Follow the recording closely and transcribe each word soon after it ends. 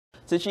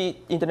Tzu Chi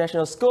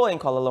International School in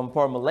Kuala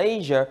Lumpur,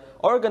 Malaysia,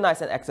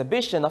 organized an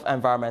exhibition of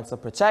environmental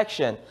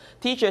protection.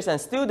 Teachers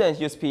and students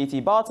used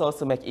PET bottles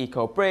to make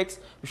eco-bricks,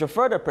 which were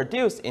further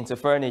produced into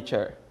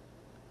furniture.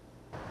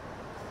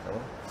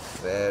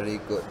 Very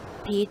good.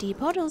 PET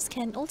bottles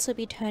can also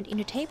be turned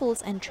into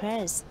tables and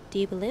chairs. Do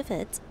you believe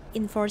it?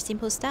 In 4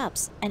 simple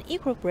steps, an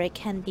eco-brick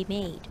can be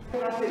made.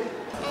 An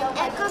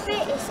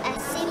eco-brick is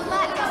as simple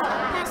as a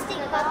plastic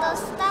bottle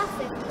stuffed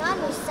with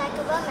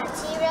non-recyclable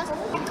materials.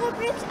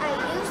 Eco-bricks are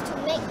used to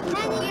make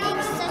many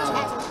things such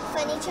as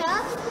furniture,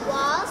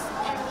 walls,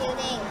 and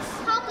buildings.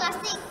 How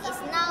plastic is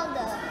now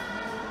the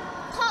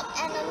top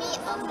enemy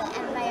of the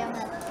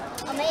environment.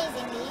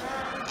 Amazingly,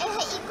 an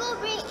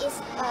eco-brick is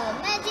a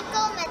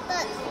magical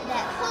method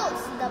that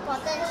holds the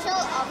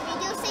potential of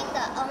reducing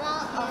the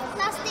amount of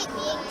plastic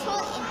being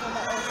thrown into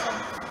the ocean.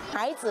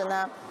 孩子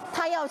呢，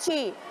他要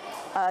去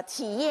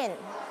体验。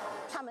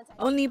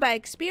 Only by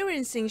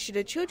experiencing should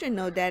the children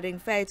know that in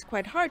fact it's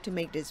quite hard to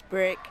make this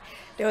brick.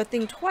 They will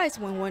think twice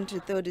when want to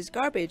throw this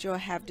garbage or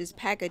have this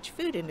packaged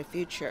food in the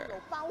future.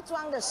 包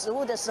装的食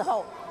物的时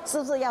候，是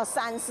不是要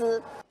三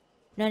思？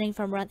 Learning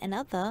from one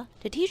another,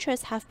 the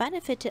teachers have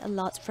benefited a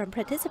lot from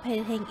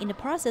participating in the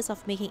process of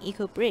making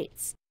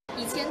eco-bricks.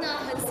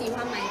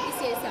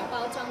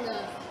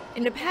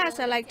 In the past,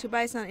 I like to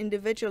buy some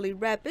individually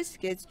wrapped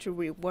biscuits to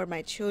reward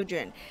my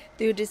children.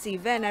 Through this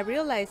event, I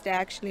realized I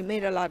actually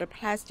made a lot of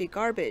plastic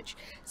garbage.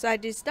 So I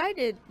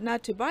decided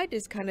not to buy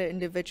this kind of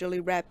individually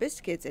wrapped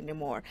biscuits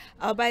anymore.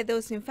 I'll buy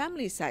those in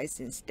family size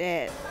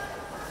instead.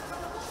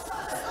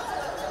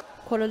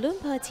 Kuala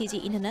Lumpur Tzu Chi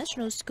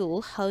International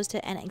School hosted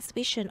an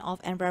exhibition of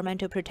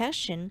environmental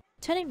protection,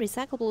 turning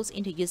recyclables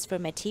into useful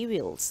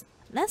materials.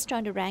 Let's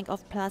join the rank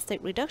of plastic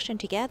reduction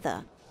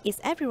together. It's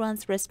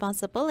everyone's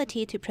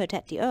responsibility to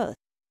protect the earth.